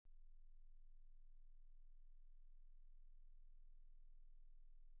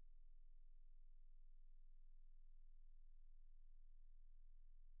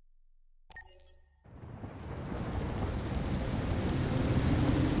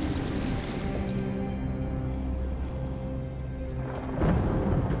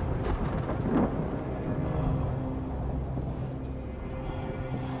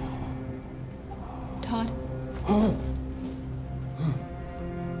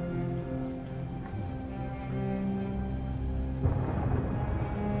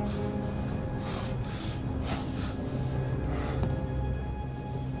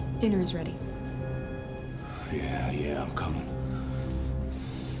Dinner is ready. Yeah, I'm coming.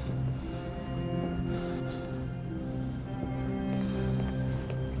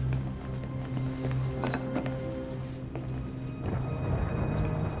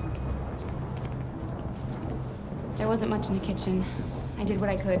 There wasn't much in the kitchen. I did what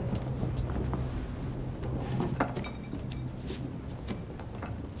I could.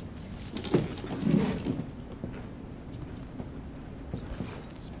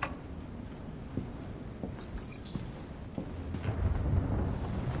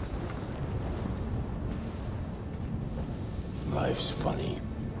 Life's funny.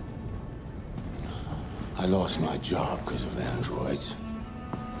 I lost my job because of androids.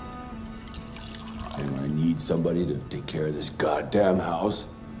 And I need somebody to take care of this goddamn house.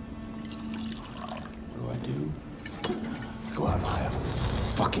 What do? I go out and hire a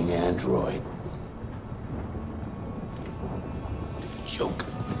fucking android. What a joke.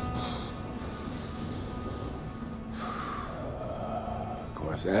 Of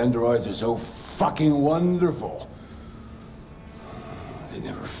course, androids are so fucking wonderful. They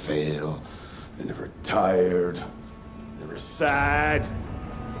never fail. They're never tired. Never sad.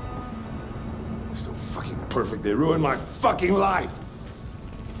 They're so fucking perfect. They ruined my fucking life.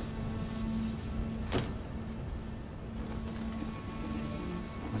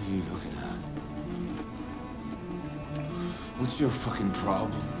 What are you looking at? What's your fucking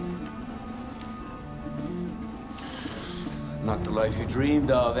problem? Not the life you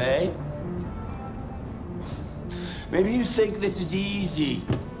dreamed of, eh? Maybe you think this is easy.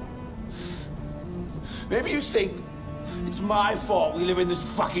 Maybe you think it's my fault we live in this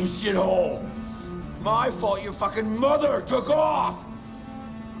fucking shithole. My fault your fucking mother took off.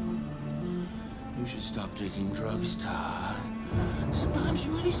 You should stop drinking drugs, Todd. Sometimes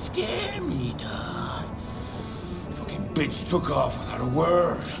you really scare me, Todd. Fucking bitch took off without a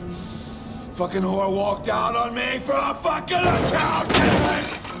word. Fucking whore walked out on me for a fucking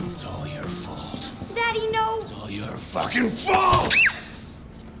accountant. It's all your fault. Daddy, no. It's all your fucking fault.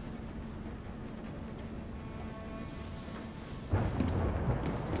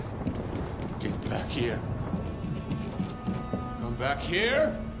 Get back here. Come back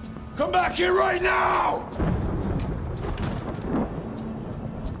here. Come back here right now!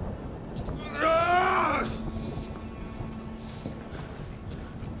 Yes!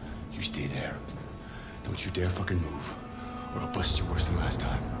 You stay there. Don't you dare fucking move, or I'll bust you worse than last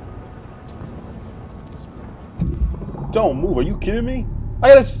time. Don't move, are you kidding me? I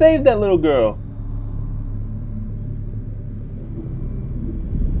gotta save that little girl.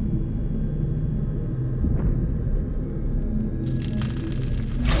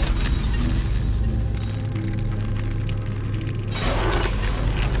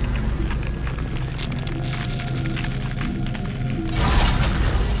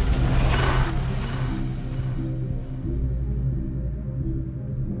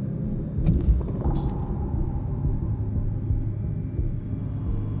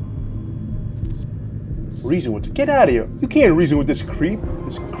 Reason with get out of here. You can't reason with this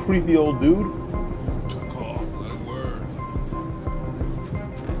creepy old dude. Took off without a word.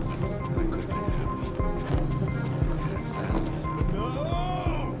 I could have been happy. I could have had a family. But no!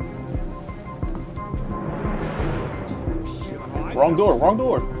 Shit, Wrong door, wrong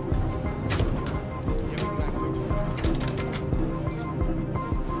door.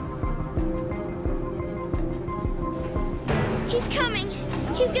 He's coming.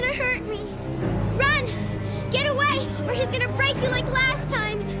 He's gonna hurt me. Run! Get away, or he's gonna break you like last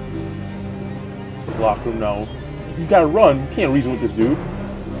time. Locker room, no. You gotta run. You can't reason with this dude.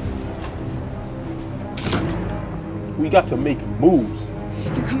 We got to make moves.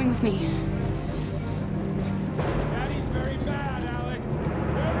 You're coming with me. Daddy's very bad, Alice.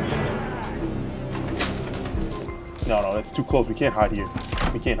 Very bad. No, that's too close. We can't hide here.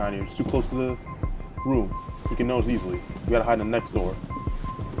 We can't hide here. It's too close to the room. He can know us easily. We gotta hide in the next door.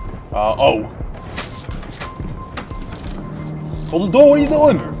 Oh. Close the door, what are you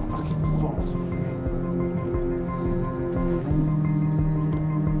doing?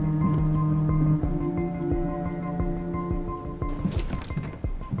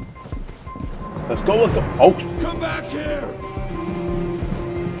 Let's go, let's go. Oh. Come back here!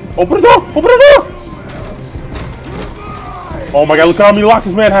 Open the door! Open the door! Oh my god, look how many locks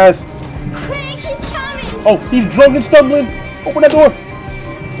this man has. Quick, he's coming! Oh, he's drunk and stumbling. Open that door.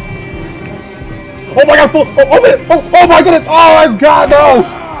 Oh my god, full. Oh, open it. Oh my goodness. Oh my god, no.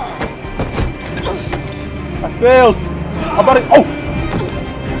 I failed. I'm about to. Oh.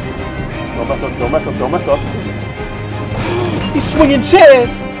 Don't mess up. Don't mess up. Don't mess up. He's swinging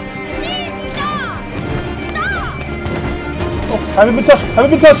chairs. Please stop! Stop! Oh, I haven't been touched. I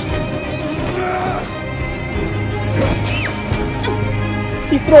haven't been touched.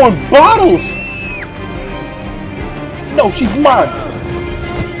 She's throwing bottles! No, she's mine!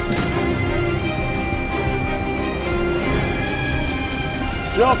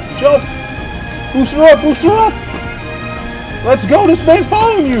 Jump, jump! Boost her up, boost her up! Let's go, this man's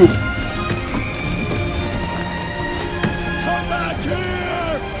following you! Come back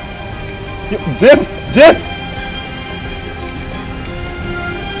here! Dip, dip!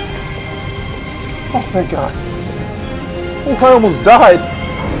 Oh, thank God. Oh, I almost died.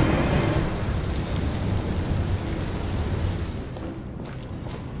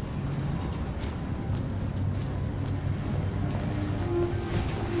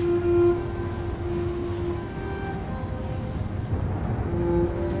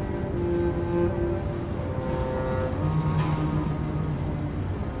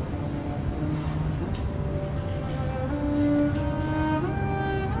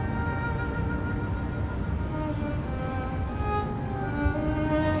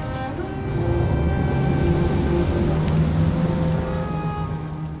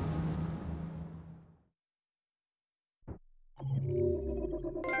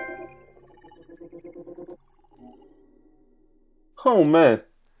 Oh, man.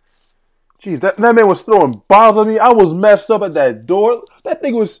 Jeez, that man was throwing bombs at me. I was messed up at that door. That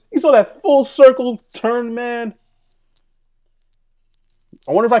thing was... You saw that full circle turn, man?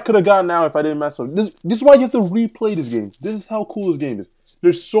 I wonder if I could have gotten out if I didn't mess up. This is why you have to replay this game. This is how cool this game is.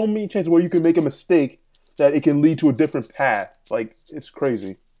 There's so many chances where you can make a mistake that it can lead to a different path. Like, it's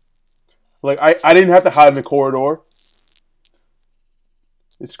crazy. Like, I didn't have to hide in the corridor.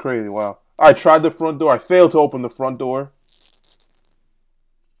 It's crazy, wow. I tried the front door. I failed to open the front door.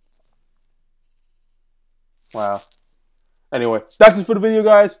 Wow. Anyway, that's it for the video,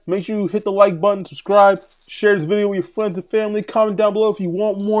 guys. Make sure you hit the like button, subscribe, share this video with your friends and family. Comment down below if you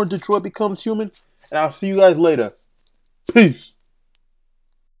want more Detroit Becomes Human. And I'll see you guys later. Peace.